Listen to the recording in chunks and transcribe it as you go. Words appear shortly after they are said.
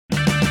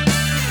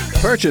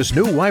Purchase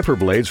new wiper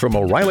blades from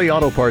O'Reilly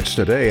Auto Parts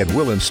today and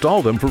we'll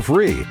install them for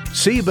free.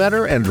 See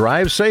better and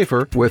drive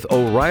safer with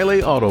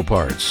O'Reilly Auto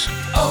Parts.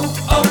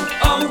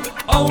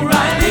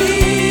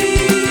 O'Reilly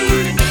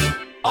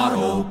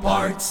Auto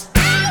Parts.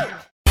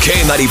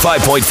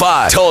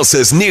 K95.5,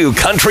 Tulsa's new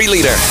country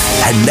leader.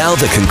 And now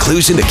the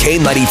conclusion to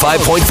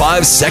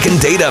K95.5's second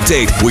date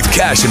update with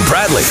Cash and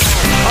Bradley.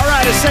 All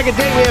right, a second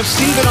date. We have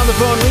Steven on the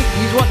phone.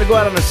 He's wanting to go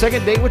out on a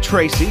second date with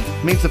Tracy.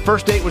 Means the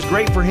first date was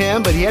great for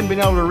him, but he hadn't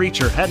been able to reach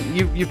her.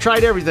 You've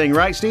tried everything,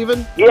 right,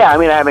 Steven? Yeah, I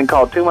mean, I haven't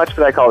called too much,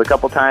 but I called a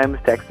couple times,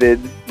 texted,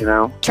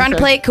 Trying to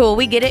play it cool.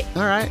 We get it.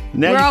 All right.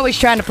 We're always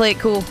trying to play it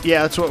cool.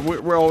 Yeah, that's what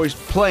we're always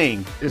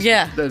playing.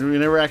 Yeah. That we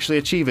never actually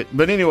achieve it.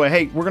 But anyway,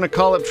 hey, we're going to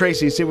call up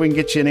Tracy and see if we can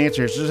get you an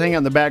answer. So just hang out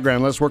in the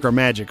background. Let's work our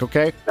magic,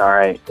 okay? All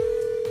right.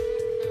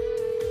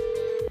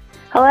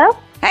 Hello?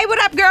 Hey, what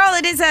up, girl?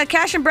 It is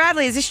Cash and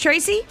Bradley. Is this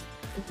Tracy?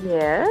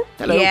 Yes.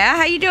 Hello. Yeah,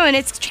 how you doing?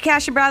 It's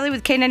Cash and Bradley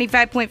with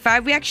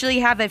K95.5. We actually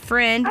have a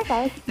friend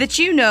that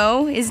you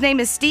know. His name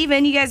is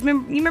Steven. You guys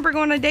remember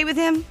going on a date with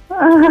him?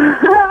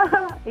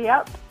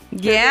 Yep.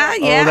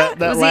 Yeah. That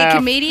Was he laugh. a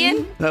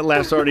comedian? That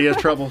laugh's already a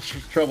trouble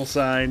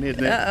sign,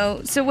 isn't it?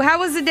 Uh-oh. So how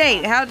was the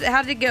date? How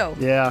did it go?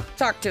 Yeah.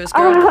 Talk to us,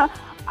 girl.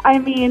 I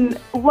mean,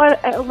 what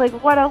a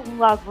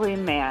lovely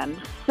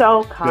man.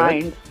 So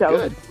kind,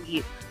 Good.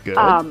 sweet. Good.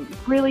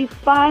 Really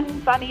fun,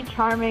 funny,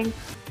 charming.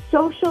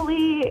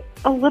 Socially,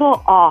 a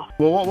little off.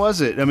 Well, what was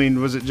it? I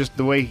mean, was it just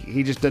the way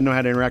he just doesn't know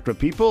how to interact with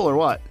people, or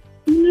what?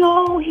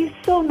 No, he's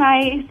so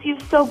nice.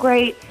 He's so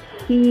great.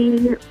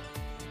 He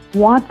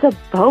wants a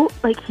boat.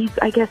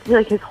 I guess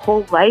his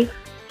whole life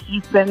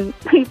he's been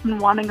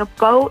wanting a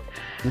boat,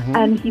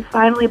 and he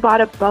finally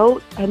bought a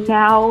boat, and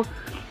now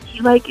he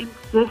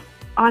insists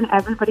on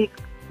everybody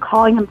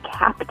calling him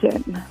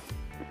captain.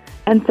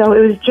 And so it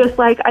was just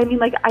I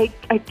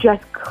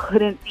just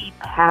couldn't be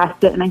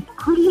past it. And I'm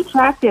pretty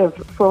attractive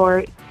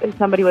for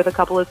somebody with a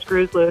couple of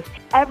screws loose.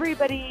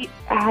 Everybody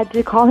had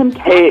to call him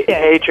captain.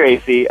 Hey,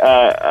 Tracy.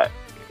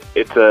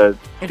 It's It's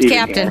Steven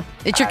Captain. here.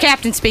 It's your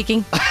captain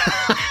speaking.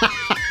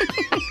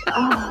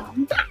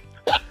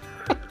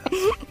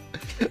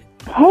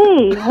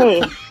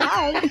 Hey.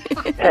 Hi.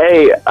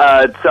 Hey,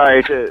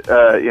 sorry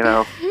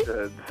to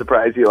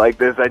surprise you like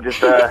this. I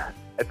just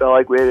I felt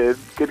like we had a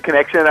good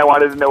connection. I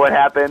wanted to know what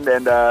happened,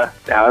 and now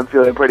I'm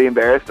feeling pretty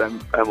embarrassed.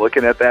 I'm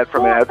looking at that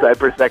from an outside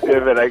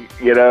perspective, and I'm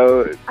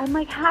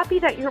happy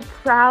that you're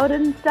proud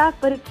and stuff,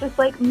 but it's just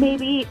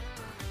maybe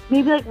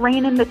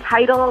rein in the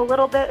title a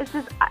little bit.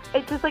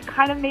 It just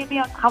kind of made me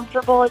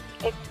uncomfortable.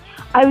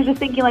 I was just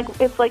thinking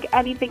if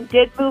anything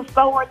did move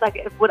forward,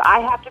 would I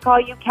have to call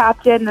you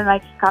captain? And I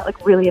just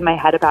got really in my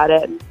head about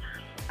it.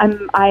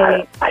 And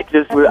I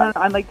just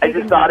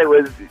thought it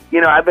was,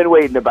 I've been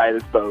waiting to buy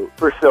this boat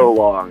for so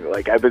long.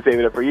 I've been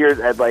saving it for years,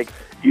 and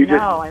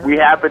we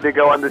happened to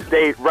go on this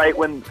date right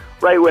when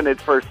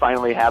it first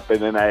finally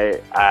happened, and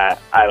I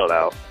don't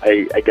know.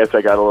 I guess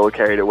I got a little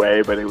carried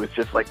away, but it was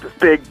just this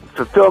big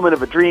fulfillment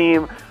of a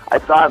dream. I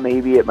thought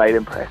maybe it might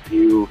impress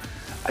you.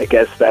 I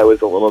guess that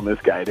was a little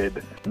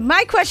misguided.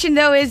 My question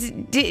though is,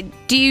 do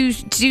you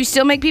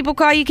still make people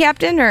call you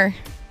captain, or?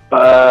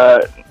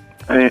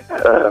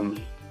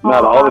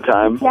 Not all the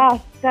time.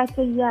 Yes, that's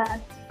a yes.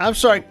 I'm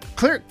sorry.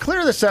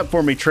 Clear this up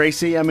for me,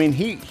 Tracy. I mean,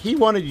 he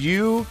wanted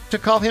you to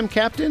call him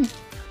captain?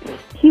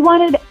 He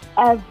wanted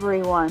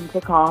everyone to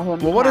call him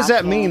Well, what does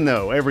that captain. mean,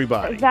 though,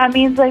 everybody? That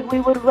means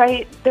we would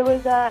write, there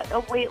was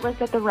a wait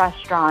list at the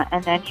restaurant,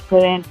 and then he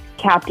put in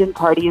captain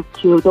party of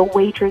two. The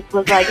waitress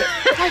was like,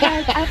 hi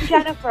guys, I'm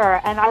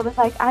Jennifer. And I was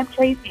like, I'm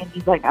Tracy. And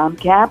he's like, I'm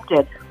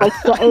captain.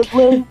 So it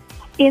was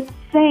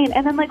insane.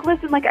 And then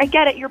listen, I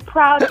get it. You're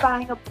proud of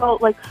buying a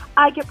boat.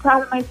 I get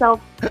proud of myself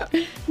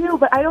too,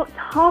 but I don't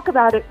talk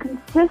about it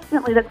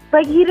consistently.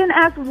 That's he didn't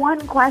ask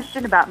one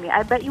question about me.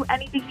 I bet you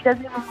anything he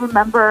doesn't even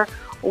remember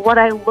what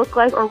I look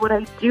like or what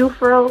I do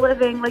for a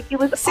living. It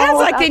was Sounds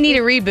like they need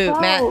a reboot,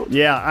 boat. Matt.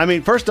 Yeah, I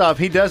mean, first off,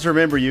 he does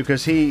remember you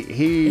because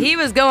he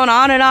was going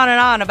on and on and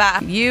on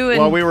about you. And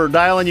while we were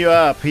dialing you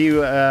up, he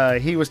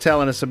was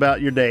telling us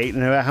about your date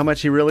and about how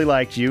much he really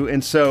liked you,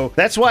 and so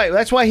that's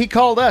why he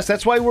called us.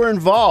 That's why we're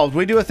involved.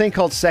 We do a thing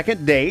called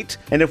second date,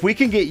 and if we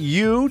can get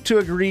you to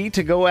agree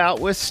to go out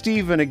with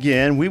Steven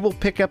again, we will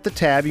pick up the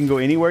tab. You can go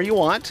anywhere you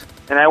want.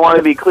 And I want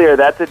to be clear,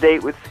 that's a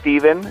date with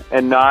Steven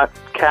and not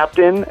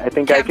Captain. I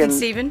think Captain I can...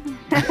 Steven.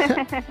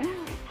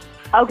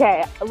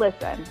 Okay,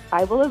 listen,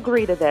 I will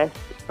agree to this,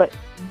 but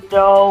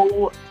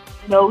no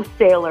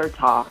sailor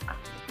talk.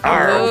 Oh.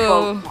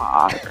 No boat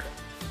talk.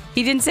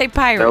 He didn't say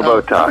pirate. No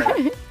boat talk.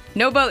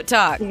 No boat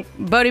talk.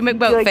 Bodie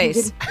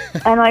McBoatface.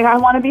 And I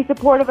want to be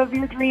supportive of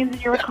your dreams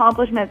and your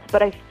accomplishments,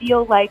 but I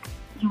feel like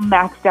you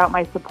maxed out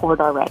my support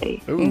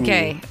already. Ooh.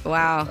 Okay,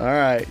 wow. All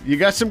right. You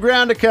got some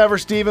ground to cover,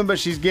 Steven, but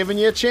she's giving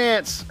you a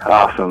chance.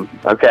 Awesome.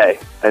 Okay.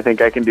 I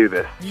think I can do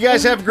this. You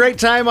guys have a great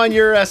time on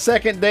your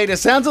second date. It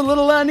sounds a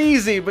little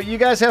uneasy, but you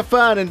guys have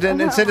fun and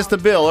send us the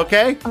bill,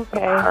 okay?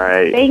 Okay. All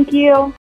right. Thank you.